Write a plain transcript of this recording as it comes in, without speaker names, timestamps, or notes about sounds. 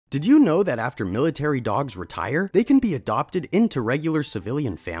Did you know that after military dogs retire, they can be adopted into regular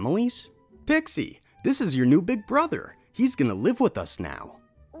civilian families? Pixie, this is your new big brother. He's gonna live with us now.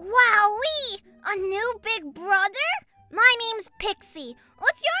 Wowee! A new big brother? My name's Pixie.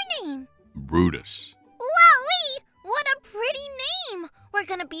 What's your name? Brutus. Wowee! What a pretty name! We're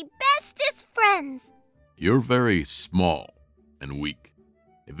gonna be bestest friends. You're very small and weak.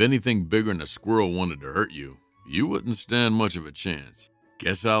 If anything bigger than a squirrel wanted to hurt you, you wouldn't stand much of a chance.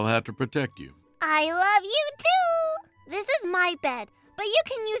 Guess I'll have to protect you. I love you too! This is my bed, but you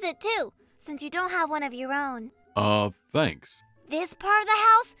can use it too, since you don't have one of your own. Thanks. This part of the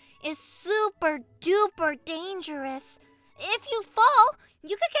house is super duper dangerous. If you fall,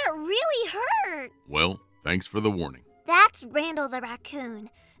 you could get really hurt. Well, thanks for the warning. That's Randall the raccoon.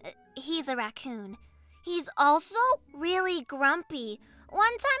 He's a raccoon. He's also really grumpy.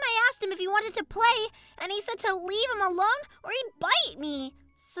 One time I asked him if he wanted to play, and he said to leave him alone or he'd bite me.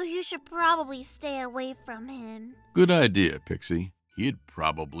 So you should probably stay away from him. Good idea, Pixie. He'd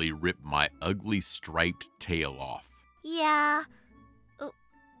probably rip my ugly striped tail off. Yeah.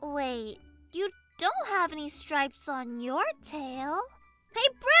 Wait, you don't have any stripes on your tail. Hey,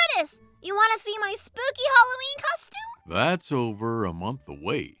 Brutus! You want to see my spooky Halloween costume? That's over a month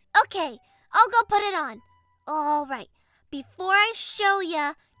away. Okay, I'll go put it on. All right. Before I show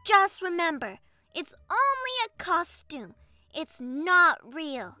ya, just remember, it's only a costume. It's not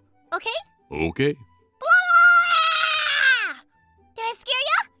real. Okay? Okay. Blah! Did I scare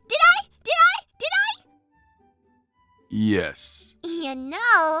ya? Did I? Yes. You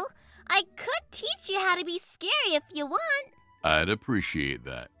know, I could teach you how to be scary if you want. I'd appreciate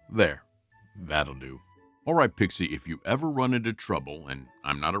that. There. That'll do. All right, Pixie, if you ever run into trouble and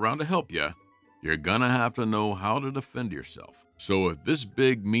I'm not around to help you, you're gonna have to know how to defend yourself. So if this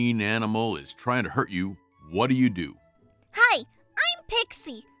big, mean animal is trying to hurt you, what do you do? Hi, I'm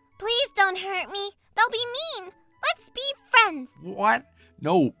Pixie. Please don't hurt me. They'll be mean. Let's be friends. What?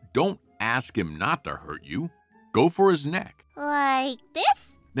 No, don't ask him not to hurt you. Go for his neck. Like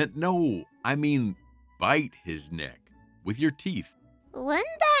this? No, I mean bite his neck with your teeth. Wouldn't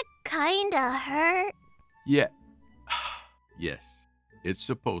that kinda hurt? Yeah. Yes, it's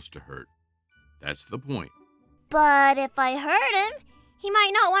supposed to hurt. That's the point. But if I hurt him, he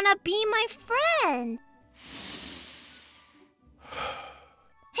might not want to be my friend.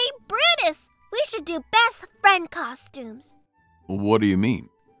 Hey, Brutus, we should do best friend costumes. What do you mean?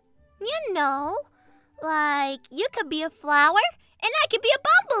 You know, like you could be a flower and I could be a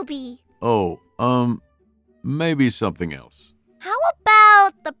bumblebee. Oh, maybe something else. How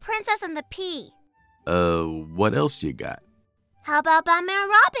about the princess and the pea? What else you got? How about Batman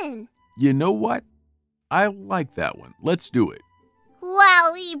and Robin? You know what? I like that one. Let's do it.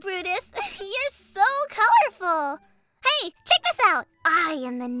 Wowie, Brutus, you're so colorful. Hey, check this out. I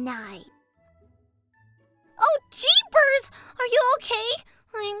am the night. Oh, jeepers! Are you okay?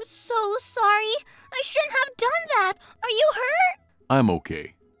 I'm so sorry. I shouldn't have done that. Are you hurt? I'm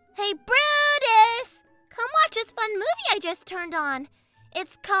okay. Hey, Brutus! Come watch this fun movie I just turned on.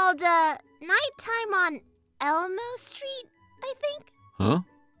 It's called, Nighttime on Elmo Street, I think. Huh?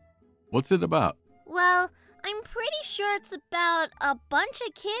 What's it about? Well, I'm pretty sure it's about a bunch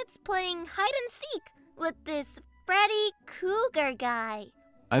of kids playing hide and seek with this Freddy Krueger guy.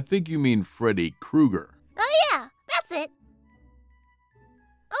 I think you mean Freddy Krueger. Oh yeah, that's it.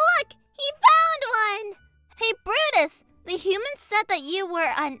 Oh look, he found one! Hey Brutus, the human said that you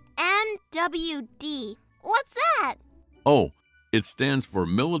were an MWD. What's that? Oh, it stands for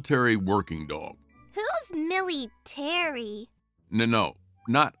Military Working Dog. Who's Millie Terry? No,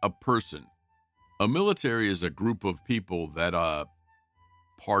 not a person. A military is a group of people that,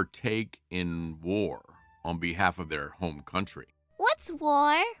 partake in war on behalf of their home country. What's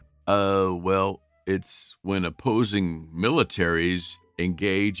war? Well, it's when opposing militaries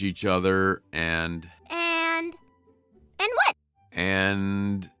engage each other and what?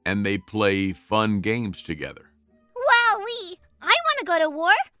 And they play fun games together. Wowee! I want to go to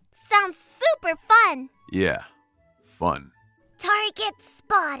war. Sounds super fun. Yeah, fun. Target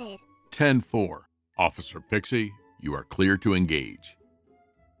spotted. 10-4. Officer Pixie, you are clear to engage.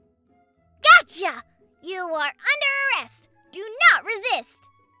 Gotcha! You are under arrest. Do not resist.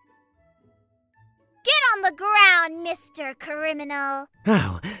 Get on the ground, Mr. Criminal.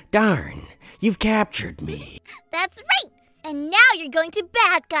 Oh, darn. You've captured me. That's right. And now you're going to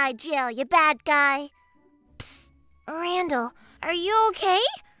bad guy jail, you bad guy. Psst. Randall, are you okay?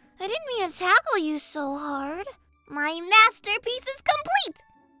 I didn't mean to tackle you so hard. My masterpiece is complete.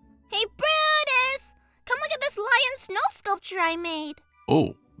 Hey, Brutus! Come look at this lion snow sculpture I made.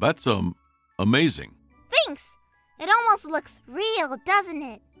 Oh, that's, amazing. Thanks. It almost looks real, doesn't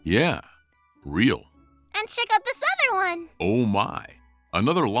it? Yeah, real. And check out this other one. Oh my,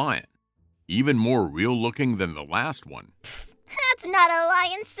 another lion. Even more real looking than the last one. That's not a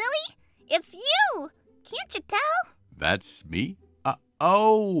lion, silly. It's you. Can't you tell? That's me?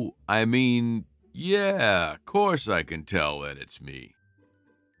 Yeah, of course I can tell that it's me.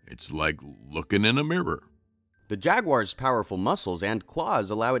 It's like looking in a mirror. The jaguar's powerful muscles and claws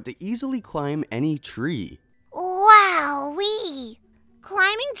allow it to easily climb any tree. Wowee!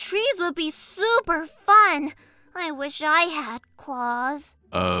 Climbing trees would be super fun. I wish I had claws.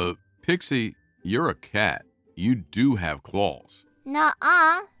 Pixie, you're a cat. You do have claws.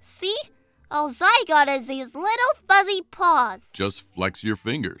 Nuh-uh. See? All I got is these little fuzzy paws. Just flex your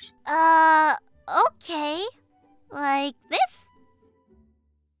fingers. Okay. Like this?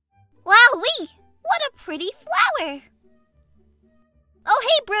 Wowee! What a pretty flower! Oh,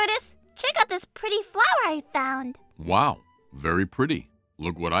 hey, Brutus! Check out this pretty flower I found. Wow, very pretty.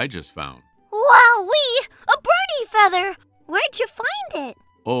 Look what I just found. Wowee! A birdie feather! Where'd you find it?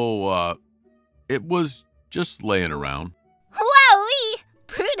 Oh, it was just laying around. Wowee!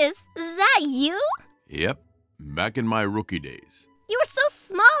 Brutus, is that you? Yep, back in my rookie days. You were so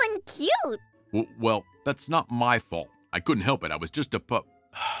small and cute. Well, that's not my fault. I couldn't help it. I was just a pup.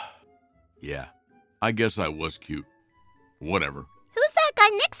 Yeah, I guess I was cute. Whatever. Who's that guy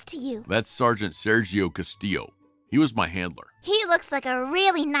next to you? That's Sergeant Sergio Castillo. He was my handler. He looks like a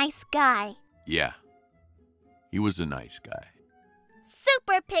really nice guy. Yeah, he was a nice guy.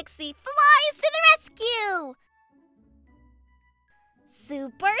 Super Pixie flies to the rescue!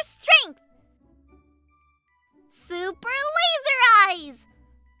 Super strength! Super laser eyes!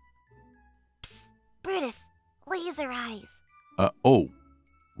 Psst, Brutus, laser eyes. Oh,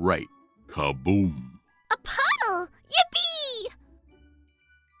 right. Kaboom. A puddle! Yippee!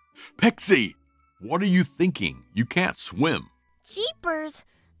 Pixie, what are you thinking? You can't swim. Jeepers.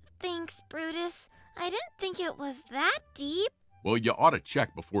 Thanks, Brutus. I didn't think it was that deep. Well, you ought to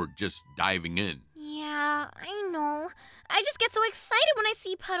check before just diving in. Yeah, I know. I just get so excited when I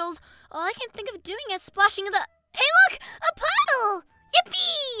see puddles. All I can think of doing is splashing in the... Hey, look! A puddle!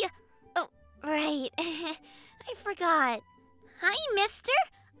 Yippee! Oh, right. I forgot. Hi, mister.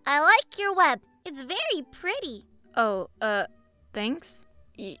 I like your web. It's very pretty. Oh, thanks?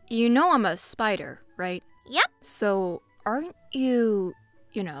 You know I'm a spider, right? Yep. So, aren't you,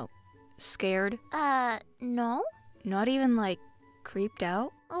 scared? No. Not even, creeped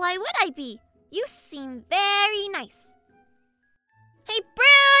out? Why would I be? You seem very nice. Hey,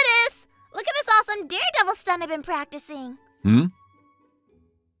 Brutus! Look at this awesome daredevil stunt I've been practicing.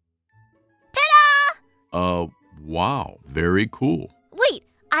 Ta-da! Wow. Very cool. Wait,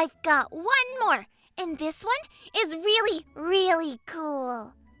 I've got one more. And this one is really, really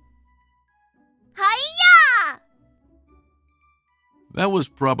cool. Hi-ya! That was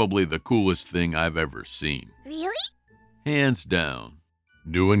probably the coolest thing I've ever seen. Really? Hands down.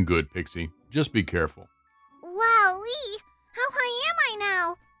 Doing good, Pixie. Just be careful. Wowee! How high am I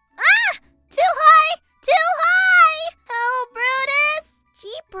now? Ah! Too high! Too high! Help, Brutus!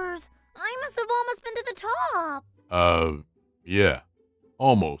 Jeepers, I must have almost been to the top. Yeah.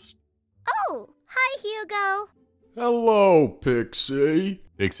 Almost. Oh, hi, Hugo. Hello, Pixie.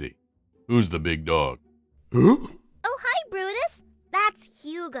 Pixie, who's the big dog? Huh? Oh, hi, Brutus. That's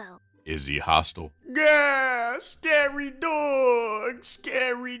Hugo. Is he hostile? Yeah, scary dog,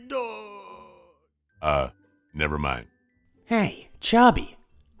 scary dog. Never mind. Hey, Chubby,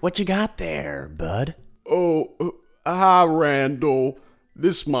 what you got there, bud? Oh, hi, Randall.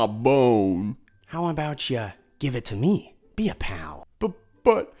 This my bone. How about you give it to me? Be a pal.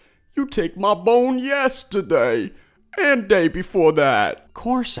 But you take my bone yesterday and day before that. Of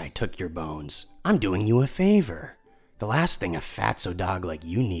course I took your bones. I'm doing you a favor. The last thing a fatso dog like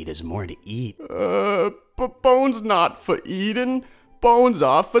you need is more to eat. But bones not for eating. Bones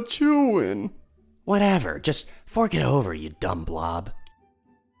are for chewing. Whatever, just fork it over, you dumb blob.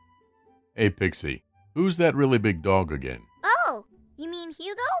 Hey, Pixie, who's that really big dog again? Oh, you mean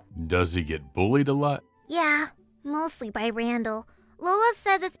Hugo? Does he get bullied a lot? Yeah, mostly by Randall. Lola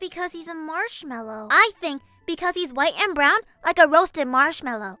says it's because he's a marshmallow. I think because he's white and brown, like a roasted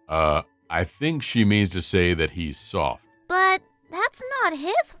marshmallow. I think she means to say that he's soft. But that's not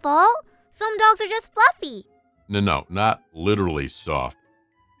his fault. Some dogs are just fluffy. No, not literally soft.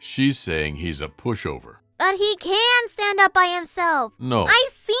 She's saying he's a pushover. But he can stand up by himself. No. I've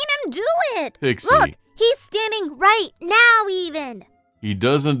seen him do it. Pixie. Look, he's standing right now even. He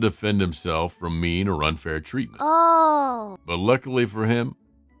doesn't defend himself from mean or unfair treatment. Oh. But luckily for him,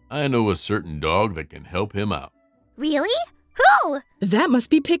 I know a certain dog that can help him out. Really? Who? That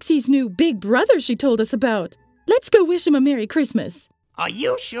must be Pixie's new big brother she told us about. Let's go wish him a Merry Christmas. Are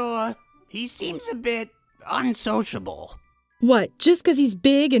you sure? He seems a bit unsociable. What, just 'cause he's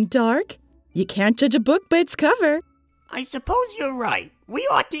big and dark? You can't judge a book by its cover. I suppose you're right. We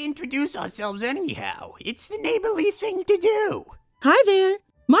ought to introduce ourselves anyhow. It's the neighborly thing to do. Hi there.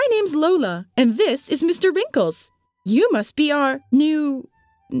 My name's Lola, and this is Mr. Wrinkles. You must be our new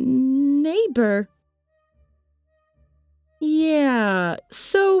neighbor. Yeah,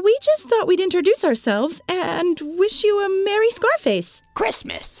 so we just thought we'd introduce ourselves and wish you a Merry Scarface.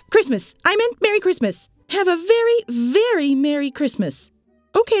 Christmas. Christmas. I meant Merry Christmas. Have a very, very Merry Christmas.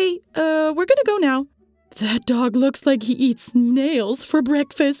 Okay, we're gonna go now. That dog looks like he eats nails for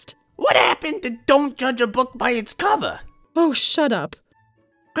breakfast. What happened to don't judge a book by its cover? Oh, shut up.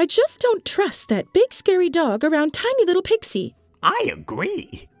 I just don't trust that big scary dog around tiny little Pixie. I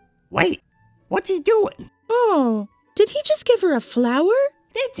agree. Wait, what's he doing? Oh, did he just give her a flower?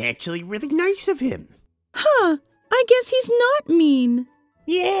 That's actually really nice of him. Huh, I guess he's not mean.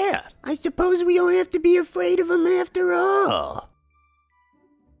 Yeah, I suppose we don't have to be afraid of him after all.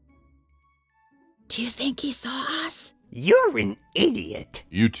 Do you think he saw us? You're an idiot.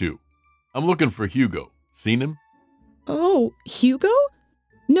 You too. I'm looking for Hugo. Seen him? Oh, Hugo?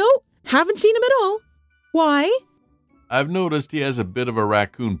 No, haven't seen him at all. Why? I've noticed he has a bit of a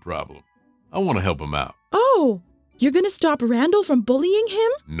raccoon problem. I want to help him out. Oh, you're gonna stop Randall from bullying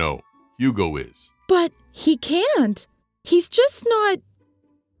him? No, Hugo is. But he can't. He's just not,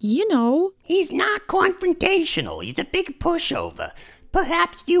 you know. He's not confrontational. He's a big pushover.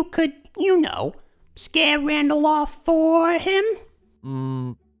 Perhaps you could, scare Randall off for him?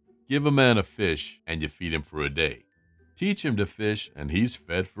 Give a man a fish and you feed him for a day. Teach him to fish and he's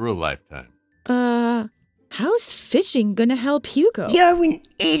fed for a lifetime. How's fishing gonna help Hugo? You're an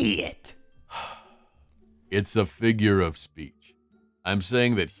idiot. It's a figure of speech. I'm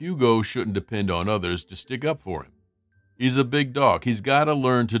saying that Hugo shouldn't depend on others to stick up for him. He's a big dog. He's got to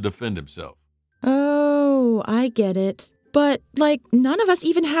learn to defend himself. Oh, I get it. But, none of us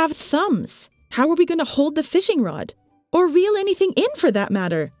even have thumbs. How are we going to hold the fishing rod? Or reel anything in, for that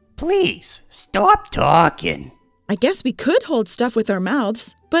matter? Please, stop talking. I guess we could hold stuff with our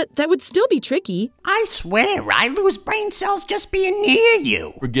mouths, but that would still be tricky. I swear, I lose brain cells just being near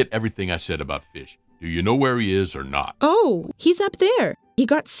you. Forget everything I said about fish. Do you know where he is or not? Oh, he's up there. He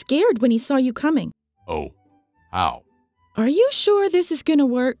got scared when he saw you coming. Oh, how? Are you sure this is gonna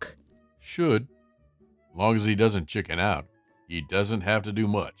work? Should. Long as he doesn't chicken out. He doesn't have to do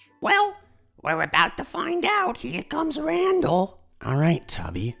much. Well, we're about to find out. Here comes Randall. All right,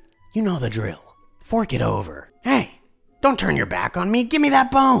 Tubby. You know the drill. Fork it over. Hey, don't turn your back on me. Give me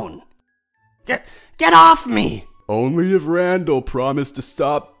that bone. Get off me. Only if Randall promised to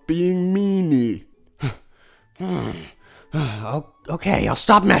stop being meanie. Okay, I'll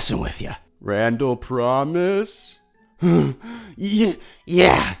stop messing with you. Randall promise?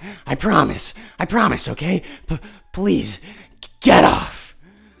 Yeah, I promise, okay? Please, get off.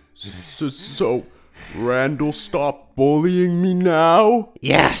 So, Randall stop bullying me now?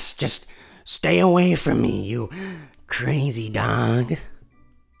 Yes, just stay away from me, you crazy dog.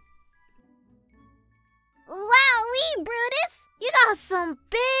 Wowee, Brutus! You got some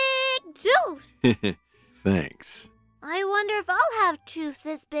big juice! Thanks. I wonder if I'll have juice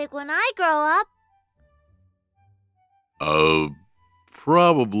this big when I grow up.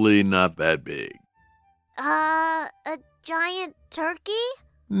 Probably not that big. A giant turkey?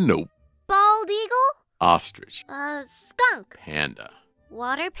 Nope. Bald eagle? Ostrich. Skunk? Panda.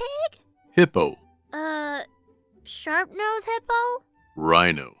 Water pig? Hippo. Sharp-nosed hippo?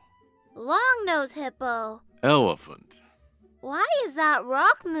 Rhino. Long-nosed hippo? Elephant. Why is that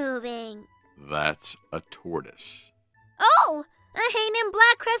rock moving? That's a tortoise. Oh! A hanging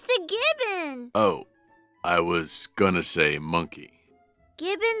black-crested gibbon! Oh, I was gonna say monkey.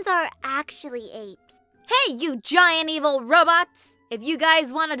 Gibbons are actually apes. Hey, you giant evil robots! If you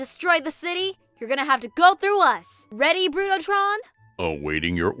guys want to destroy the city, you're gonna have to go through us. Ready, Brutotron?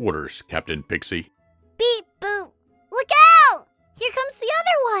 Awaiting your orders, Captain Pixie. Beep boop! Look out! Here comes the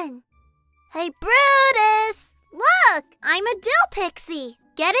other one! Hey, Brutus! Look! I'm a dill pixie.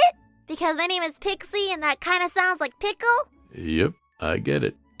 Get it? Because my name is Pixie and that kind of sounds like pickle? Yep, I get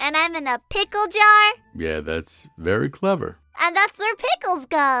it. And I'm in a pickle jar? Yeah, that's very clever. And that's where pickles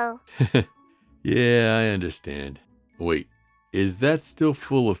go. Yeah, I understand. Wait, is that still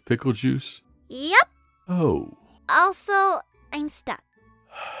full of pickle juice? Yep. Oh. Also, I'm stuck.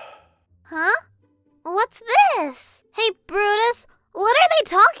 Huh? What's this? Hey, Brutus, what are they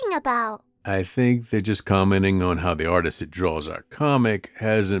talking about? I think they're just commenting on how the artist that draws our comic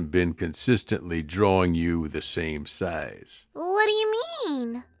hasn't been consistently drawing you the same size. What do you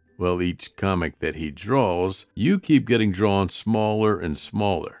mean? Well, each comic that he draws, you keep getting drawn smaller and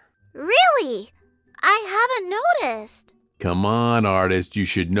smaller. Really? I haven't noticed. Come on, artist, you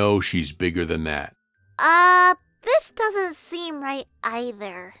should know she's bigger than that. This doesn't seem right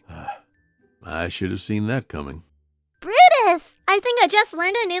either. I should have seen that coming. Brutus! I think I just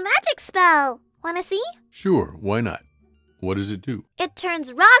learned a new magic spell. Wanna see? Sure, why not? What does it do? It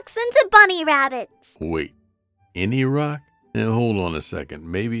turns rocks into bunny rabbits. Wait, any rock? Now, hold on a second.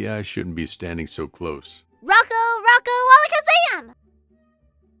 Maybe I shouldn't be standing so close. Rocco, Wallakazam!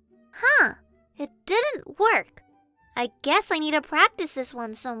 Huh, it didn't work. I guess I need to practice this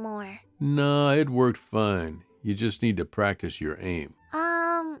one some more. Nah, it worked fine. You just need to practice your aim.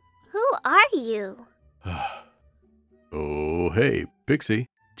 Who are you? Oh, hey, Pixie,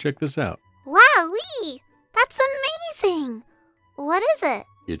 check this out. Wowee! That's amazing! What is it?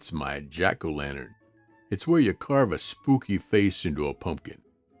 It's my jack-o'-lantern. It's where you carve a spooky face into a pumpkin.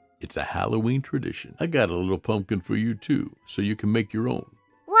 It's a Halloween tradition. I got a little pumpkin for you too, so you can make your own.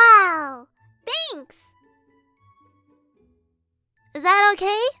 Wow! Thanks! Is that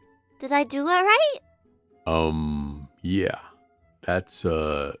okay? Did I do it right? Yeah. That's,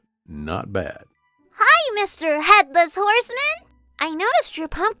 not bad. Hi, Mr. Headless Horseman! I noticed your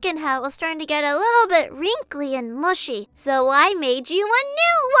pumpkin hat was starting to get a little bit wrinkly and mushy, so I made you a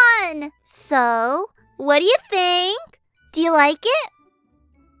new one! So, what do you think? Do you like it?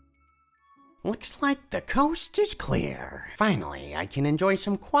 Looks like the coast is clear. Finally, I can enjoy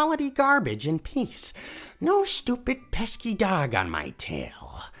some quality garbage in peace. No stupid pesky dog on my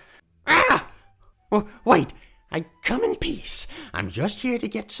tail. Ah! Wait, I come in peace. I'm just here to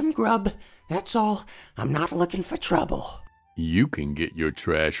get some grub. That's all. I'm not looking for trouble. You can get your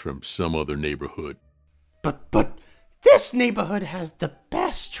trash from some other neighborhood. But this neighborhood has the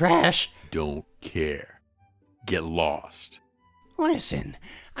best trash. Don't care. Get lost. Listen,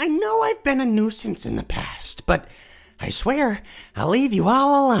 I know I've been a nuisance in the past, but I swear I'll leave you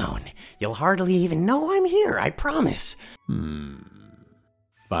all alone. You'll hardly even know I'm here, I promise.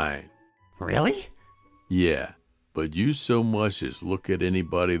 Fine. Really? Yeah, but you so much as look at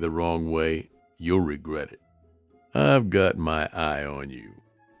anybody the wrong way, you'll regret it. I've got my eye on you.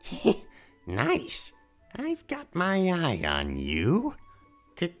 Nice. I've got my eye on you.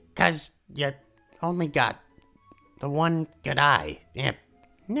 'Cause you only got the one good eye. Yeah,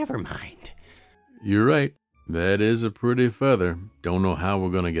 never mind. You're right. That is a pretty feather. Don't know how we're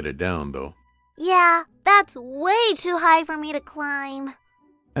gonna get it down, though. Yeah, that's way too high for me to climb.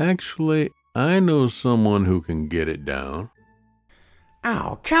 Actually, I know someone who can get it down.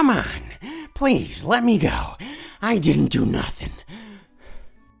 Oh, come on. Please, let me go. I didn't do nothing.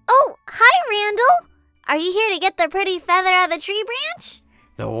 Oh, hi, Randall. Are you here to get the pretty feather out of the tree branch?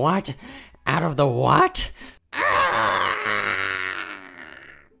 The what? Out of the what?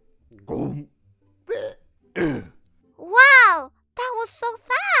 Wow, that was so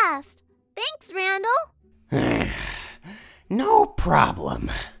fast. Thanks, Randall. No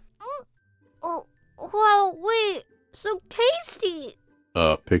problem. Oh, wow, wait, so tasty.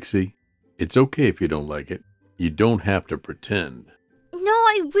 Pixie, it's okay if you don't like it. You don't have to pretend. No,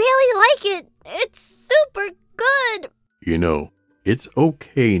 I really like it. It's super good. You know, it's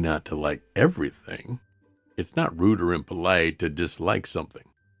okay not to like everything. It's not rude or impolite to dislike something.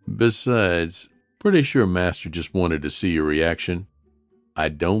 Besides, pretty sure Master just wanted to see your reaction. I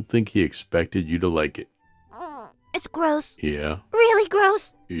don't think he expected you to like it. It's gross. Yeah? Really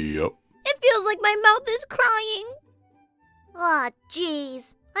gross. Yep. It feels like my mouth is crying. Aw,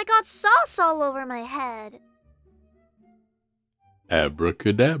 jeez. I got sauce all over my head.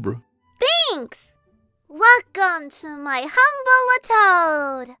 Abracadabra. Thanks. Welcome to my humble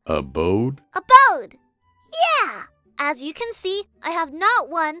Abode? abode. Yeah. As you can see, I have not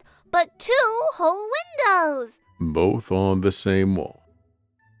one, but 2 whole windows. Both on the same wall.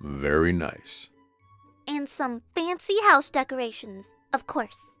 Very nice. And some fancy house decorations, of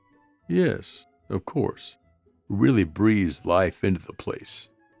course. Yes, of course. Really breathes life into the place.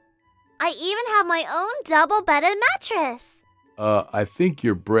 I even have my own double-bedded mattress. I think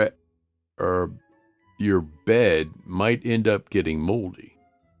your bed might end up getting moldy.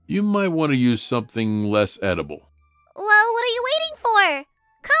 You might want to use something less edible. Well, what are you waiting for?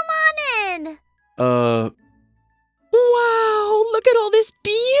 Come on in. Wow, look at all this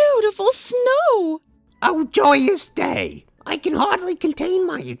beautiful snow. Oh, joyous day. I can hardly contain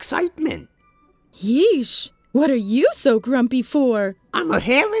my excitement. Yeesh, what are you so grumpy for? I'm a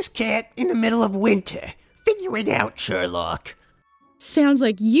hairless cat in the middle of winter. Figure it out, Sherlock. Sounds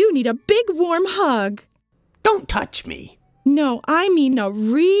like you need a big warm hug. Don't touch me. No, I mean a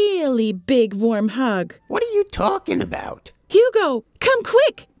really big warm hug. What are you talking about? Hugo, come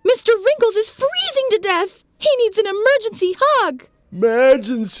quick! Mr. Wrinkles is freezing to death! He needs an emergency hug!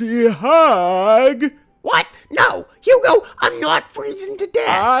 Emergency hug? What? No, Hugo, I'm not freezing to death.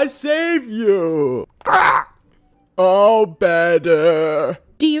 I save you. Oh, better.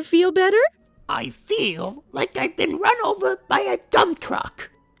 Do you feel better? I feel like I've been run over by a dump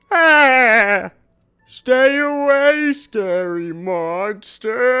truck. Ah, stay away, scary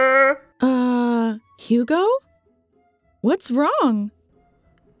monster. Hugo? What's wrong?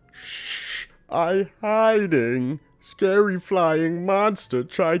 Shh, I'm hiding. Scary flying monster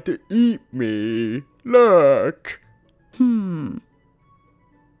tried to eat me. Look.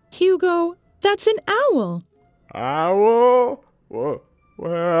 Hugo, that's an owl. Owl?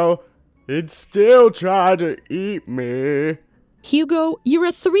 Well, it still tried to eat me. Hugo, you're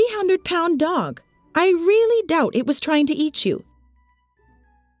a 300-pound dog. I really doubt it was trying to eat you.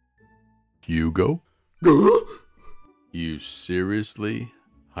 Hugo? You seriously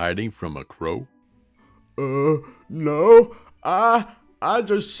hiding from a crow? No. I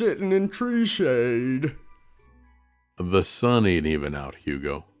just sitting in tree shade. The sun ain't even out,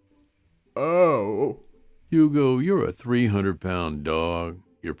 Hugo. Oh. Hugo, you're a 300-pound dog.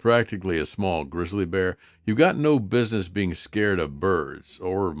 You're practically a small grizzly bear. You've got no business being scared of birds,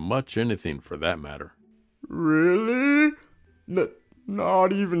 or much anything for that matter. Really?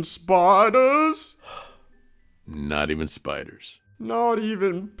 Not even spiders? Not even spiders. Not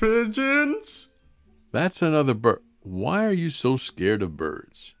even pigeons? That's another bird. Why are you so scared of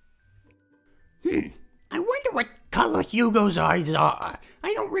birds? I wonder what color Hugo's eyes are.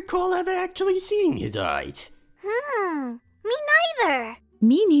 I don't recall ever actually seeing his eyes. Me neither.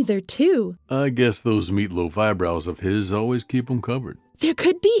 Me neither, too. I guess those meatloaf eyebrows of his always keep him covered. There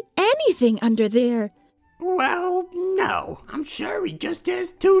could be anything under there. Well, no. I'm sure he just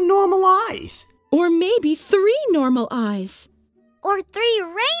has 2 normal eyes. Or maybe 3 normal eyes. Or 3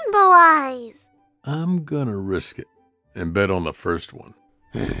 rainbow eyes. I'm gonna risk it and bet on the first one.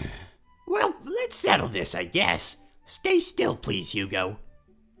 Well, let's settle this, I guess. Stay still, please, Hugo.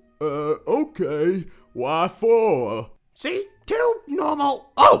 Okay. Why for? See? 2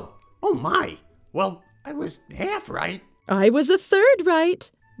 normal. Oh my. Well, I was half right. I was a third right.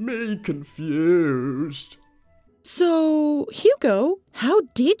 Me confused. So, Hugo, how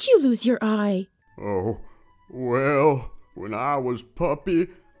did you lose your eye? Oh, well, when I was puppy,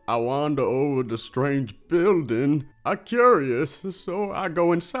 I wander over the strange building. I curious, so I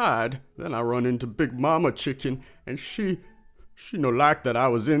go inside. Then I run into Big Mama Chicken, and she no like that I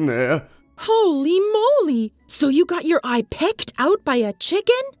was in there. Holy moly! So you got your eye pecked out by a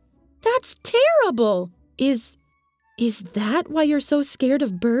chicken? That's terrible! Is that why you're so scared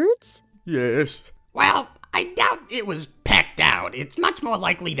of birds? Yes. Well, I doubt it was pecked out. It's much more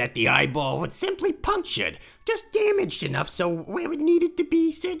likely that the eyeball was simply punctured, just damaged enough so where it needed to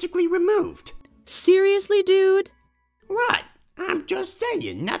be surgically removed. Seriously, dude? What? I'm just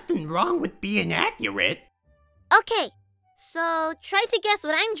saying, nothing wrong with being accurate. Okay, so try to guess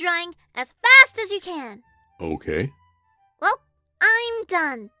what I'm drawing as fast as you can. Okay. Well, I'm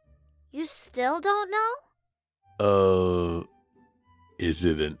done. You still don't know? Is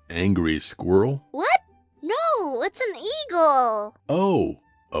it an angry squirrel? What? No, it's an eagle. Oh,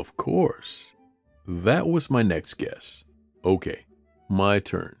 of course. That was my next guess. Okay, my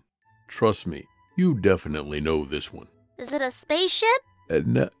turn. Trust me, you definitely know this one. Is it a spaceship?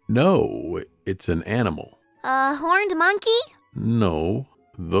 No, it's an animal. A horned monkey? No,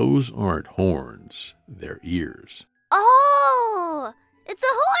 those aren't horns. They're ears. Oh, it's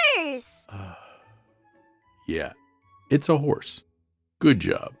a horse. Yeah, it's a horse. Good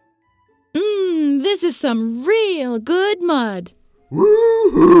job. This is some real good mud.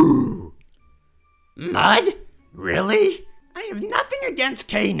 Woohoo! Mud? Really? I have nothing against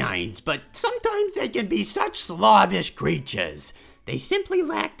canines, but sometimes they can be such slobbish creatures. They simply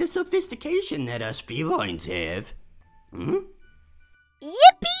lack the sophistication that us felines have. Yippee!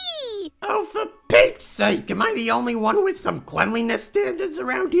 Oh, for Pete's sake, am I the only one with some cleanliness standards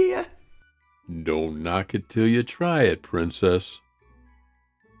around here? Don't knock it till you try it, princess.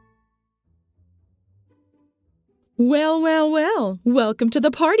 Well. Welcome to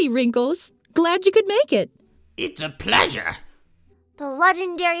the party, Wrinkles. Glad you could make it. It's a pleasure. The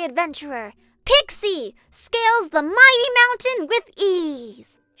legendary adventurer, Pixie, scales the mighty mountain with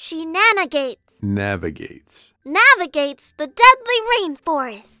ease. She navigates the deadly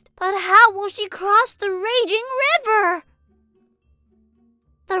rainforest. But how will she cross the raging river?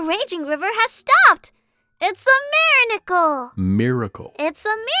 The raging river has stopped. It's a miracle. Miracle. It's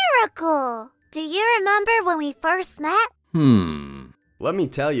a miracle. Do you remember when we first met? Let me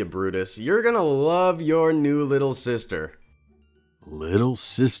tell you, Brutus, you're gonna love your new little sister. Little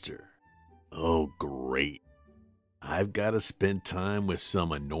sister. Oh, great. I've got to spend time with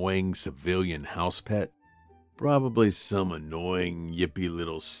some annoying civilian house pet. Probably some annoying yippy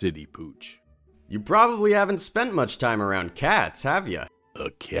little city pooch. You probably haven't spent much time around cats, have you? A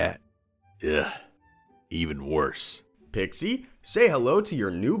cat? Ugh. Even worse. Pixie, say hello to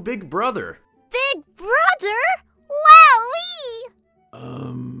your new big brother. Big brother? Wowee!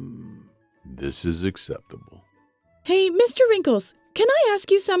 This is acceptable. Hey, Mr. Wrinkles, can I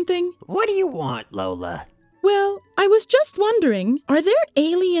ask you something? What do you want, Lola? Well, I was just wondering, are there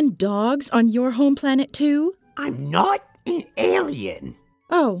alien dogs on your home planet too? I'm not an alien.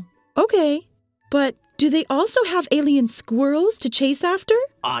 Oh, okay. But do they also have alien squirrels to chase after?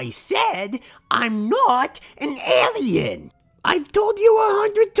 I said I'm not an alien. I've told you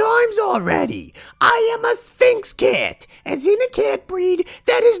 100 times already. I am a Sphinx cat, as in a cat breed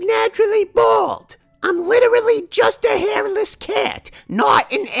that is naturally bald. I'm literally just a hairless cat,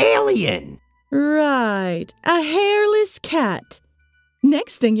 not an alien. Right, a hairless cat.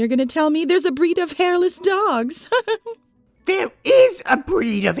 Next thing you're going to tell me there's a breed of hairless dogs. There is a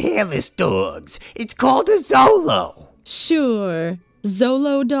breed of hairless dogs. It's called a Zolo. Sure.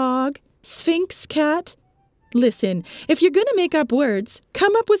 Zolo dog, Sphinx cat. Listen, if you're going to make up words,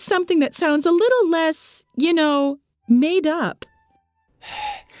 come up with something that sounds a little less, made up.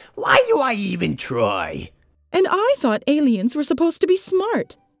 Why do I even try? And I thought aliens were supposed to be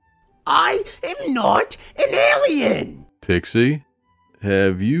smart. I am not an alien. Pixie,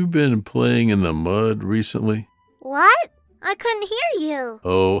 have you been playing in the mud recently? What? I couldn't hear you.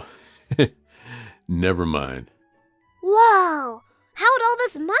 Oh, never mind. Whoa! How'd all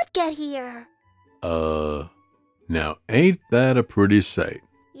this mud get here? Now ain't that a pretty sight?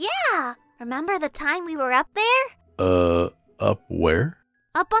 Yeah! Remember the time we were up there? Up where?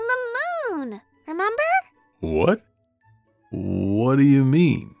 Up on the moon! Remember? What? What do you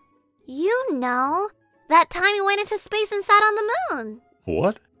mean? You know. That time we went into space and sat on the moon.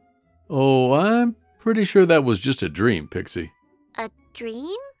 What? Oh, I'm pretty sure that was just a dream, Pixie. A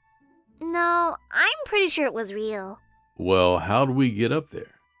dream? No, I'm pretty sure it was real. Well, how'd we get up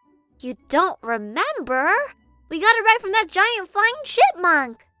there? You don't remember? We got it right from that giant flying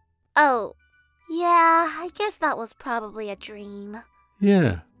chipmunk. Oh, yeah, I guess that was probably a dream.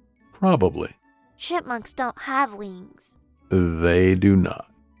 Yeah, probably. Chipmunks don't have wings. They do not.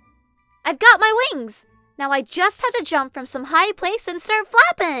 I've got my wings. Now I just have to jump from some high place and start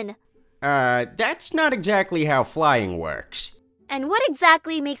flapping. That's not exactly how flying works. And what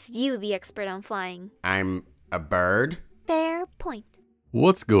exactly makes you the expert on flying? I'm a bird. Fair point.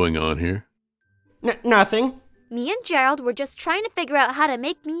 What's going on here? Nothing. Me and Gerald were just trying to figure out how to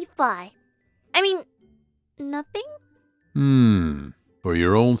make me fly. I mean, nothing? For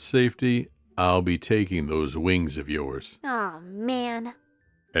your own safety, I'll be taking those wings of yours. Aw, man.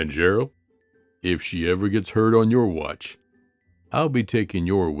 And Gerald, if she ever gets hurt on your watch, I'll be taking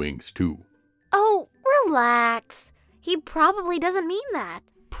your wings too. Oh, relax. He probably doesn't mean that.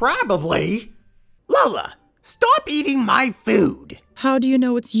 Probably. Lola, stop eating my food. How do you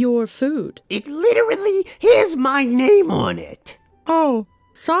know it's your food? It literally has my name on it. Oh,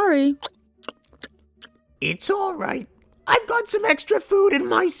 sorry. It's all right. I've got some extra food in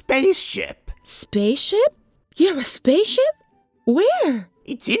my spaceship. Spaceship? You have a spaceship? Where?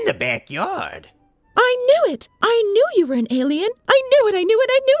 It's in the backyard. I knew it! I knew you were an alien! I knew it! I knew it!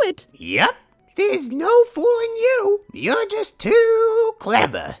 I knew it! Yep. There's no fooling you. You're just too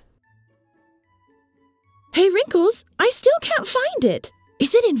clever. Hey, Wrinkles, I still can't find it.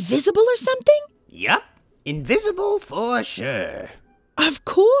 Is it invisible or something? Yep. Invisible for sure. Of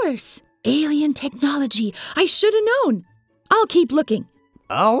course. Alien technology. I should have known. I'll keep looking.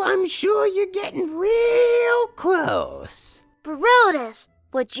 Oh, I'm sure you're getting real close. Brutus,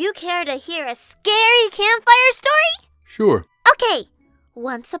 would you care to hear a scary campfire story? Sure. Okay.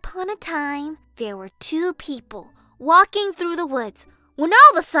 Once upon a time, there were two people walking through the woods when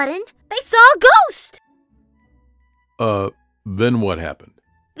all of a sudden they saw a ghost. Then what happened?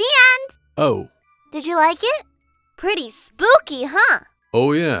 The end. Oh. Did you like it? Pretty spooky, huh?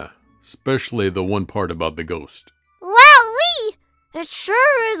 Oh, yeah. Especially the one part about the ghost. Wowee! It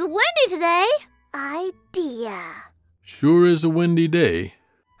sure is windy today. Idea. Sure is a windy day.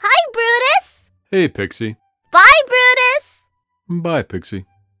 Hi, Brutus. Hey, Pixie. Bye, Brutus. Bye, Pixie.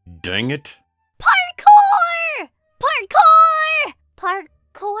 Dang it. Parkour! Parkour!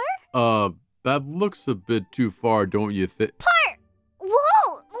 Parkour? That looks a bit too far, don't you think?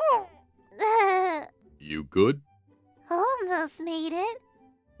 Whoa! You good? Almost made it.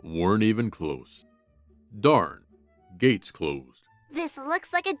 Weren't even close. Darn. Gates closed. This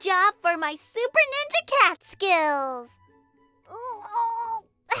looks like a job for my super ninja cat skills.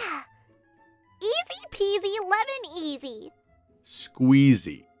 Easy peasy lemon easy.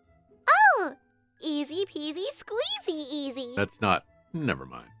 Squeezy. Oh, easy peasy squeezy easy. That's not. Never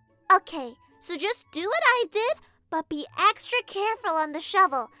mind. Okay, so just do what I did, but be extra careful on the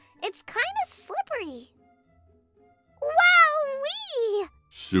shovel. It's kind of slippery. Wowee!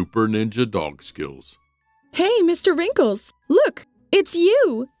 Super ninja dog skills. Hey, Mr. Wrinkles, look, it's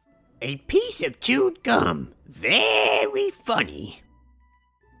you. A piece of chewed gum. Very funny.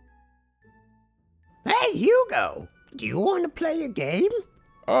 Hey, Hugo, do you want to play a game?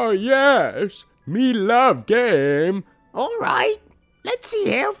 Oh, yes. Me love game. All right. Let's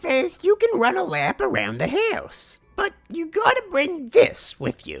see how fast you can run a lap around the house. But you gotta bring this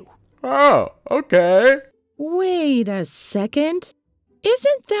with you. Oh, okay. Wait a second.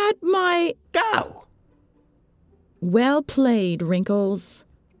 Isn't that my... Go. Well played, Wrinkles.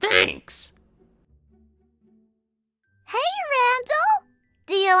 Thanks. Hey, Randall!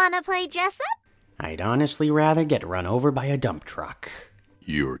 Do you want to play dress up? I'd honestly rather get run over by a dump truck.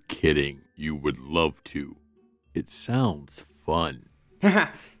 You're kidding. You would love to. It sounds fun.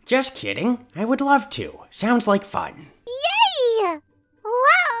 Just kidding. I would love to. Sounds like fun. Yay!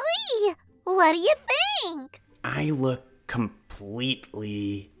 Wowee! What do you think? I look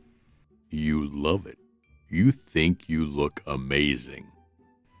completely... You love it. You think you look amazing.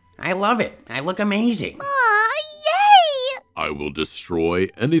 I love it. I look amazing. Aw, yay! I will destroy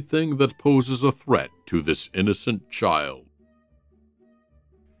anything that poses a threat to this innocent child.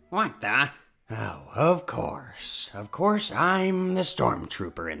 What the? Oh, of course. Of course I'm the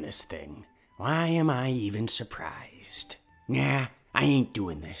stormtrooper in this thing. Why am I even surprised? Nah, I ain't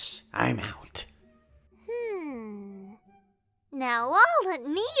doing this. I'm out. Now all it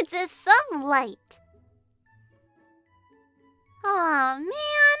needs is some light. Aw,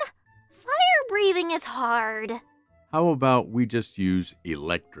 man. Fire breathing is hard. How about we just use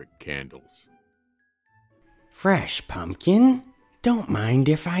electric candles? Fresh pumpkin? Don't mind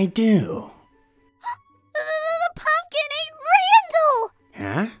if I do. The pumpkin ate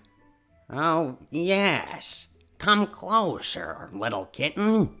Randall! Huh? Oh, yes. Come closer, little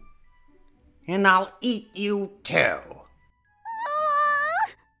kitten. And I'll eat you too.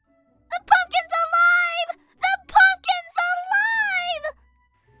 The pumpkin's alive! The pumpkin's alive!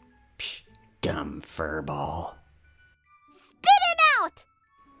 Psh, dumb furball. Spit him out!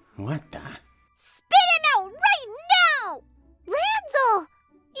 What the? Spit him out right now! Randall,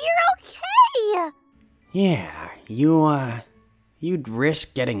 you're okay! Yeah, you'd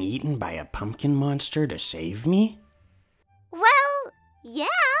risk getting eaten by a pumpkin monster to save me? Well, yeah.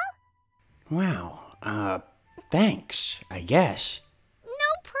 Wow, thanks, I guess. No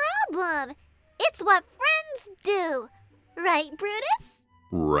problem. It's what friends do. Right, Brutus?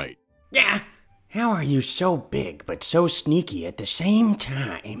 Right. Yeah. How are you so big but so sneaky at the same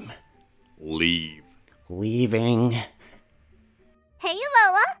time? Leave. Leaving. Hey,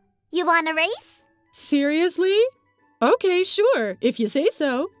 Lola. You want a race? Seriously? Okay, sure, if you say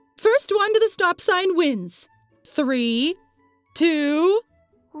so. First one to the stop sign wins. 3, 2...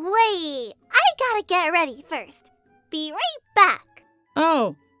 Wait, I gotta get ready first. Be right back.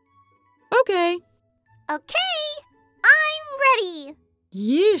 Oh. Okay. Okay, I'm ready.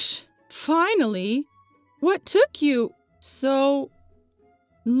 Yeesh. Finally. What took you so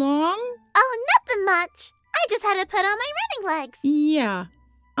long? Oh, nothing much. I just had to put on my running legs. Yeah.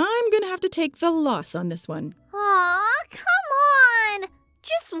 I'm gonna have to take the loss on this one. Aw, come on.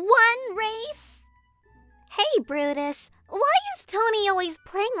 Just one race. Hey, Brutus. Why is Tony always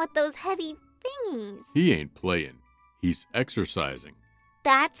playing with those heavy thingies? He ain't playing. He's exercising.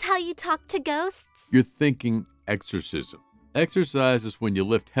 That's how you talk to ghosts? You're thinking exorcism. Exercise is when you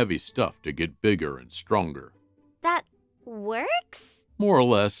lift heavy stuff to get bigger and stronger. That works? More or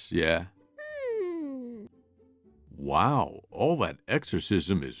less, yeah. Hmm. Wow, all that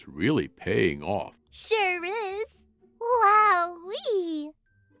exorcism is really paying off. Sure is. Wowee.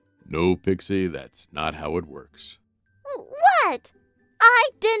 No, Pixie, that's not how it works. What? I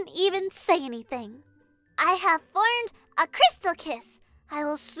didn't even say anything. I have formed a crystal kiss. I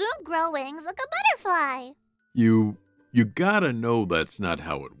will soon grow wings like a butterfly. You gotta know that's not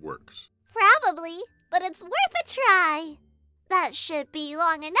how it works. Probably, but it's worth a try. That should be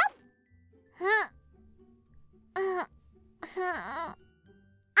long enough. I'm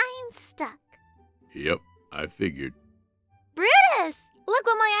stuck. Yep, I figured. Brutus! Look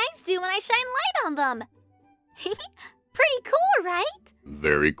what my eyes do when I shine light on them. Pretty cool, right?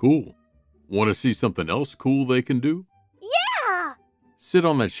 Very cool. Want to see something else cool they can do? Yeah! Sit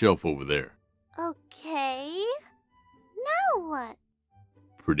on that shelf over there. Okay. Now what?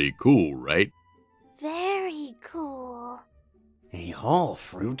 Pretty cool, right? Very cool. A whole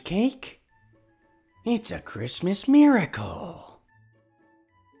fruitcake? It's a Christmas miracle.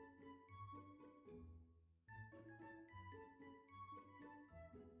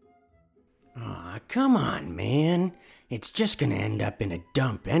 Aw, come on, man. It's just gonna end up in a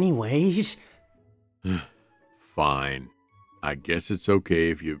dump anyways. Fine. I guess it's okay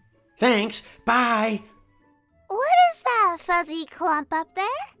if you... Thanks, bye. What is that fuzzy clump up there?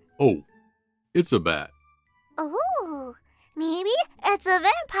 Oh, it's a bat. Ooh, maybe it's a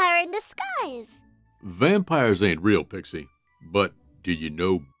vampire in disguise. Vampires ain't real, Pixie. But do you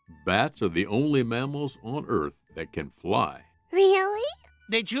know bats are the only mammals on Earth that can fly? Really?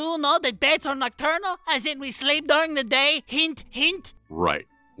 Did you know that bats are nocturnal, as in we sleep during the day? Hint, hint. Right.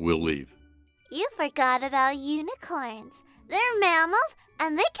 We'll leave. You forgot about unicorns. They're mammals,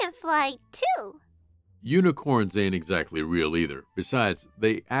 and they can fly too. Unicorns ain't exactly real either. Besides,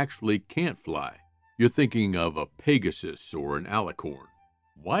 they actually can't fly. You're thinking of a Pegasus or an alicorn.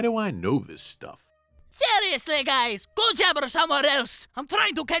 Why do I know this stuff? Seriously, guys, go jabber somewhere else. I'm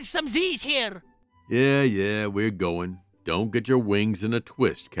trying to catch some Z's here. Yeah, we're going. Don't get your wings in a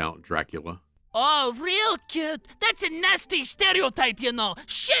twist, Count Dracula. Oh, real cute. That's a nasty stereotype, you know.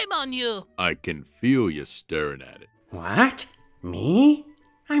 Shame on you. I can feel you staring at it. What? Me?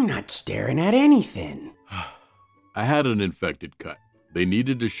 I'm not staring at anything. I had an infected cut. They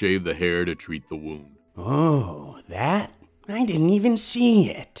needed to shave the hair to treat the wound. Oh, that? I didn't even see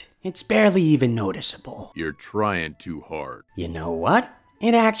it. It's barely even noticeable. You're trying too hard. You know what?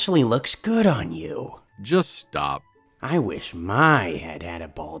 It actually looks good on you. Just stop. I wish my head had a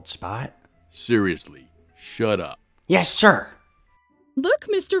bald spot. Seriously, shut up. Yes, sir. Look,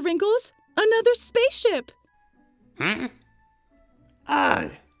 Mr. Wrinkles, another spaceship. Huh?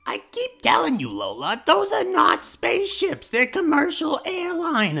 I keep telling you, Lola, those are not spaceships. They're commercial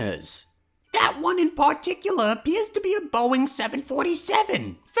airliners. That one in particular appears to be a Boeing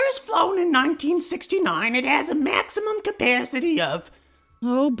 747. First flown in 1969, it has a maximum capacity of...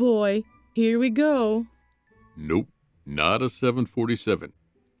 Oh boy, here we go. Nope, not a 747.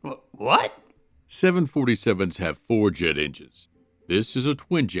 What? 747s have 4 jet engines. This is a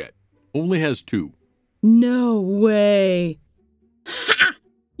twin jet. Only has 2. No way. Ha!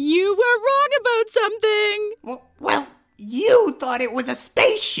 You were wrong about something. Well, you thought it was a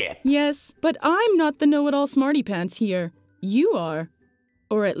spaceship. Yes, but I'm not the know-it-all smarty pants here. You are.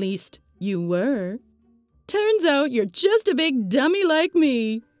 Or at least, you were. Turns out you're just a big dummy like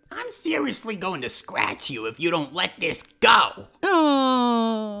me. I'm seriously going to scratch you if you don't let this go.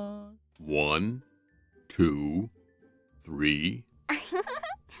 Aww. 1, 2, 3,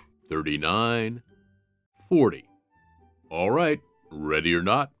 39, 40. All right, ready or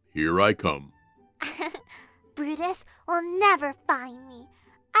not, here I come. Brutus will never find me.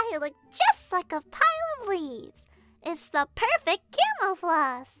 I look just like a pile of leaves. It's the perfect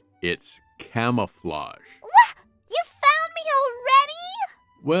camouflage. It's camouflage. What? You found me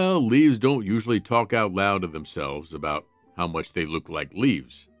already? Well, leaves don't usually talk out loud to themselves about how much they look like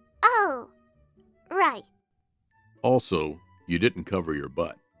leaves. Oh, right. Also, you didn't cover your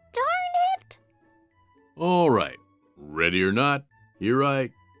butt. Darn it. All right, ready or not, here I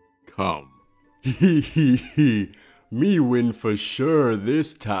come. Me win for sure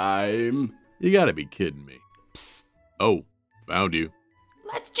this time. You gotta be kidding me. Psst. Oh, found you.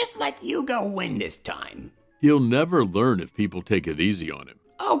 Let's just let you go win this time. He'll never learn if people take it easy on him.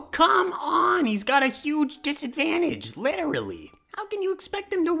 Oh, come on. He's got a huge disadvantage, literally. How can you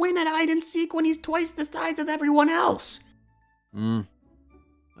expect him to win at hide and seek when he's twice the size of everyone else?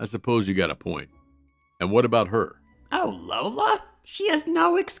 I suppose you got a point. And what about her? Oh, Lola? She has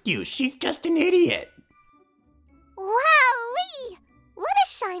no excuse. She's just an idiot. Wowee! What a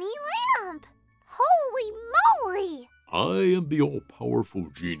shiny lamp! Holy moly! I am the all-powerful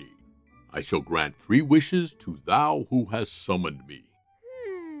genie. I shall grant 3 wishes to thou who has summoned me.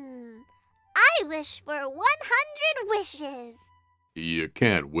 I wish for 100 wishes. You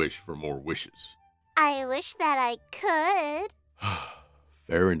can't wish for more wishes. I wish that I could.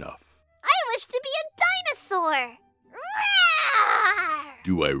 Fair enough. I wish to be a dinosaur. Roar!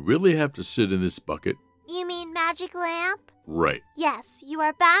 Do I really have to sit in this bucket? You mean magic lamp? Right. Yes, you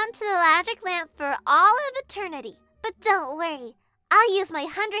are bound to the magic lamp for all of eternity. But don't worry, I'll use my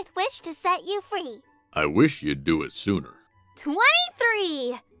 100th wish to set you free. I wish you'd do it sooner.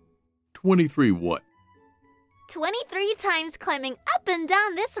 23! 23 what? 23 times climbing up and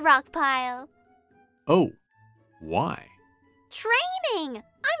down this rock pile. Oh, why? Training!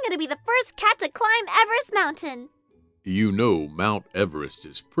 I'm gonna be the first cat to climb Everest Mountain. You know Mount Everest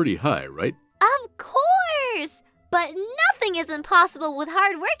is pretty high, right? Of course! But nothing is impossible with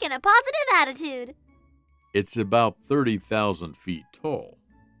hard work and a positive attitude. It's about 30,000 feet tall.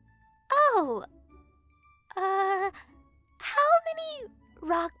 Oh. How many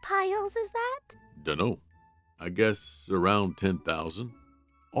rock piles is that? Dunno. I guess around 10,000.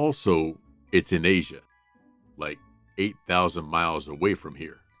 Also, it's in Asia. Like 8,000 miles away from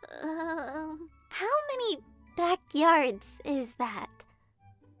here. How many backyards is that?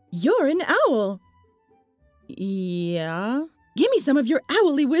 You're an owl. Yeah? Give me some of your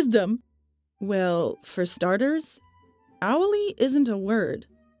owly wisdom. Well, for starters, owly isn't a word.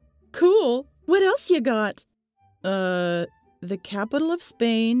 Cool. What else you got? The capital of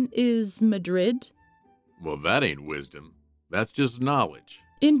Spain is Madrid. Well, that ain't wisdom. That's just knowledge.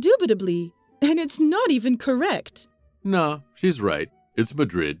 Indubitably. And it's not even correct. Nah, she's right. It's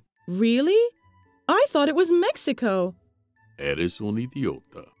Madrid. Really? I thought it was Mexico. Eres un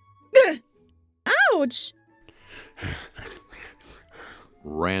idiota. Ouch!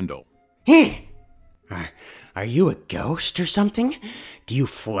 Randall. Are you a ghost or something? Do you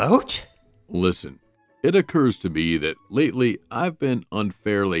float? Listen, it occurs to me that lately I've been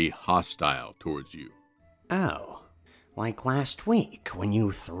unfairly hostile towards you. Oh, like last week when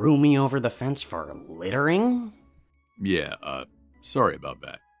you threw me over the fence for littering? Yeah, sorry about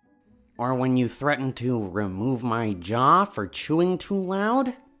that. Or when you threatened to remove my jaw for chewing too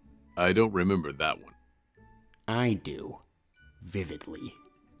loud? I don't remember that one. I do. Vividly.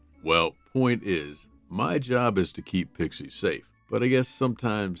 Well, point is, my job is to keep Pixie safe, but I guess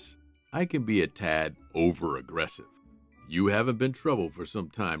sometimes I can be a tad over-aggressive. You haven't been trouble for some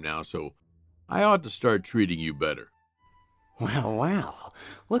time now, so I ought to start treating you better. Well,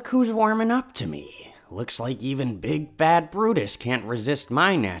 look who's warming up to me. Looks like even big bad Brutus can't resist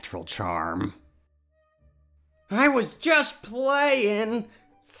my natural charm. I was just playing.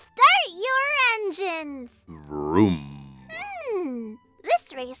 Start your engines! Vroom.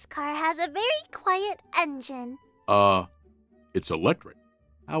 This race car has a very quiet engine. It's electric.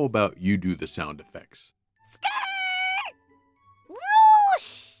 How about you do the sound effects? Skirt!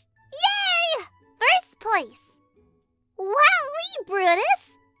 Whoosh! Yay! First place! Wowee,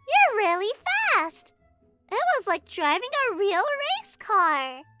 Brutus! You're really fast! It was like driving a real race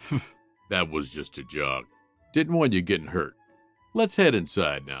car. That was just a jog. Didn't want you getting hurt. Let's head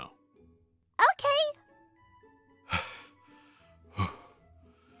inside now. Okay.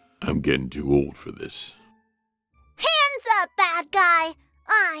 I'm getting too old for this. Hands up, bad guy!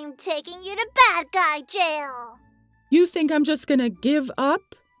 I'm taking you to bad guy jail. You think I'm just gonna give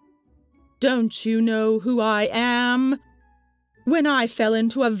up? Don't you know who I am? When I fell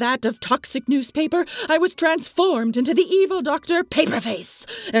into a vat of toxic newspaper, I was transformed into the evil Dr. Paperface,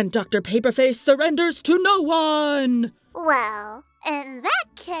 and Dr. Paperface surrenders to no one. Well, in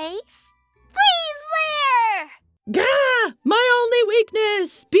that case, freeze there! Gah! My only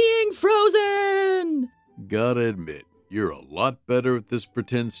weakness, being frozen! Gotta admit, you're a lot better at this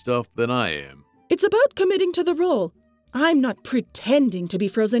pretend stuff than I am. It's about committing to the role. I'm not pretending to be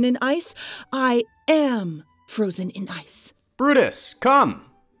frozen in ice. I am frozen in ice. Brutus, come!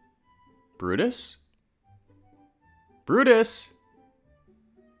 Brutus? Brutus?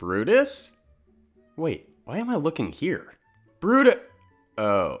 Brutus? Wait, why am I looking here? Brutus!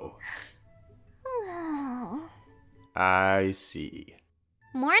 Oh, I see.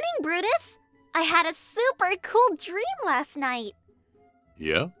 Morning, Brutus. I had a super cool dream last night.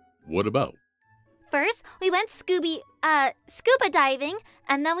 Yeah? What about? First, we went scuba diving,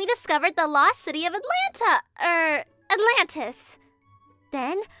 and then we discovered the lost city of Atlantis.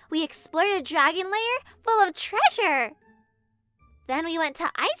 Then we explored a dragon lair full of treasure. Then we went to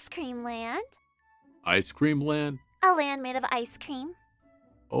Ice Cream Land. Ice Cream Land? A land made of ice cream.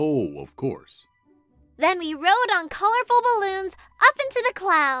 Oh, of course. Then we rode on colorful balloons up into the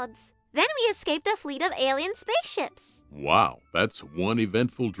clouds. Then we escaped a fleet of alien spaceships. Wow, that's one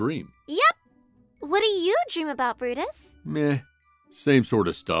eventful dream. Yep. What do you dream about, Brutus? Meh. Same sort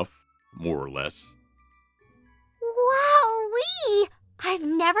of stuff, more or less. Wowee! I've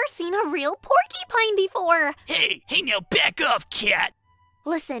never seen a real porcupine before. Hey, now back off, cat.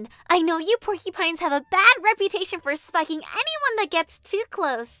 Listen, I know you porcupines have a bad reputation for spiking anyone that gets too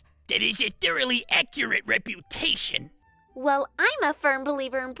close. That is a thoroughly accurate reputation. Well, I'm a firm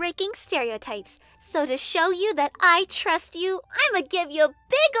believer in breaking stereotypes. So to show you that I trust you, I'ma give you a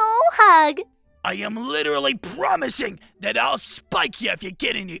big ol' hug. I am literally promising that I'll spike you if you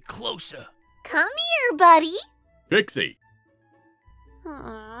get any closer. Come here, buddy. Pixie!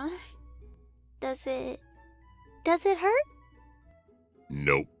 Aww. Does it hurt?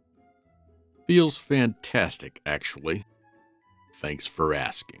 Nope. Feels fantastic, actually. Thanks for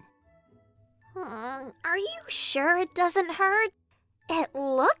asking. Are you sure it doesn't hurt? It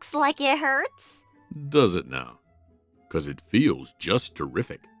looks like it hurts. Does it now? 'Cause it feels just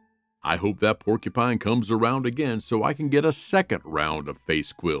terrific. I hope that porcupine comes around again so I can get a second round of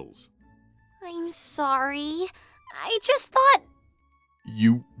face quills. I'm sorry. I just thought...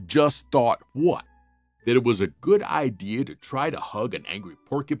 You just thought what? That it was a good idea to try to hug an angry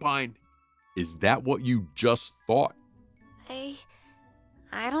porcupine? Is that what you just thought?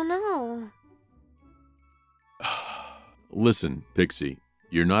 I don't know. Listen, Pixie,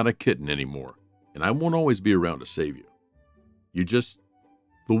 you're not a kitten anymore, and I won't always be around to save you.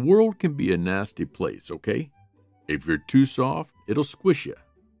 The world can be a nasty place, okay? If you're too soft, it'll squish you.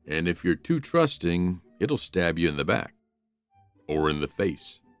 And if you're too trusting, it'll stab you in the back. Or in the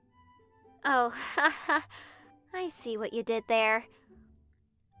face. Oh, I see what you did there.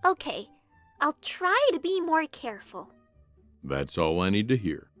 Okay, I'll try to be more careful. That's all I need to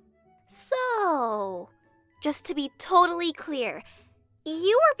hear. So, just to be totally clear,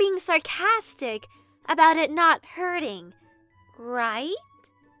 you were being sarcastic about it not hurting, right?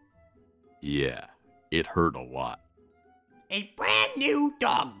 Yeah, it hurt a lot. A brand new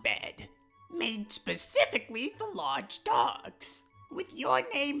dog bed, made specifically for large dogs, with your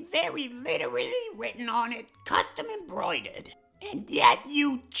name very literally written on it, custom embroidered. And yet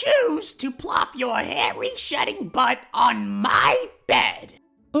you choose to plop your hairy shedding butt on my bed.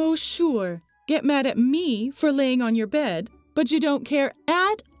 Oh, sure. Get mad at me for laying on your bed, but you don't care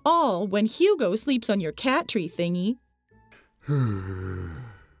at all when Hugo sleeps on your cat tree thingy.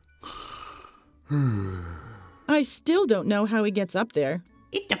 I still don't know how he gets up there.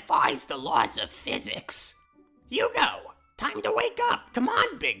 It defies the laws of physics. Hugo, time to wake up. Come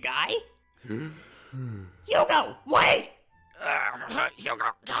on, big guy. Hugo, wait! Hugo,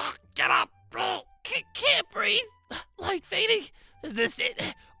 get up. Can't breathe. Light fading. Will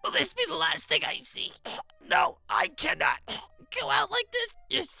this be the last thing I see? No, I cannot go out like this.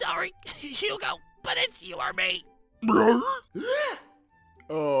 You're sorry, Hugo, but it's you or me.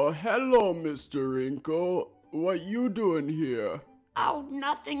 Hello, Mr. Wrinkle. What you doing here? Oh,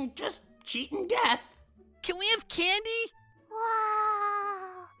 nothing, just cheating death. Can we have candy?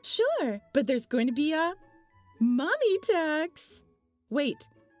 Wow. Sure, but there's going to be a mommy tax. Wait,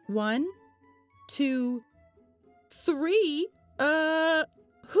 1, 2, 3.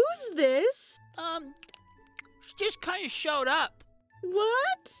 Who's this? She just kind of showed up.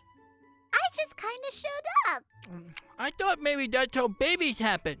 What? I just kind of showed up. I thought maybe that's how babies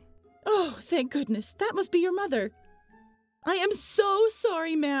happen. Oh, thank goodness. That must be your mother. I am so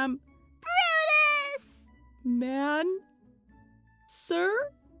sorry, ma'am. Brutus! Man?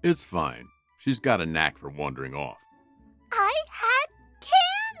 Sir? It's fine. She's got a knack for wandering off. I had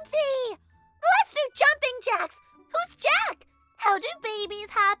candy! Let's do jumping jacks! Who's Jack? How do babies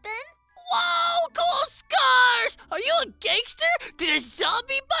happen? Whoa, cool scars! Are you a gangster? Did a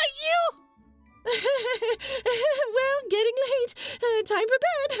zombie bite you? Well, getting late. Time for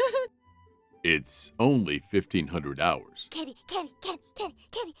bed. It's only 1,500 hours. Candy.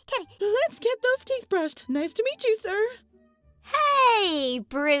 Let's get those teeth brushed. Nice to meet you, sir. Hey,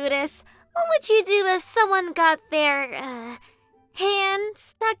 Brutus. What would you do if someone got their, hand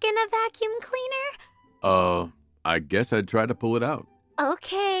stuck in a vacuum cleaner? I guess I'd try to pull it out.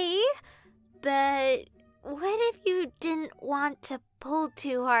 Okay, but what if you didn't want to pull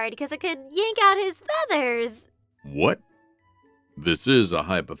too hard because it could yank out his feathers? What? This is a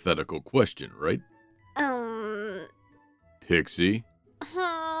hypothetical question, right? Pixie?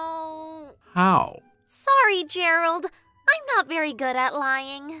 Oh. How? Sorry, Gerald. I'm not very good at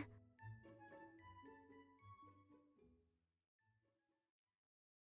lying.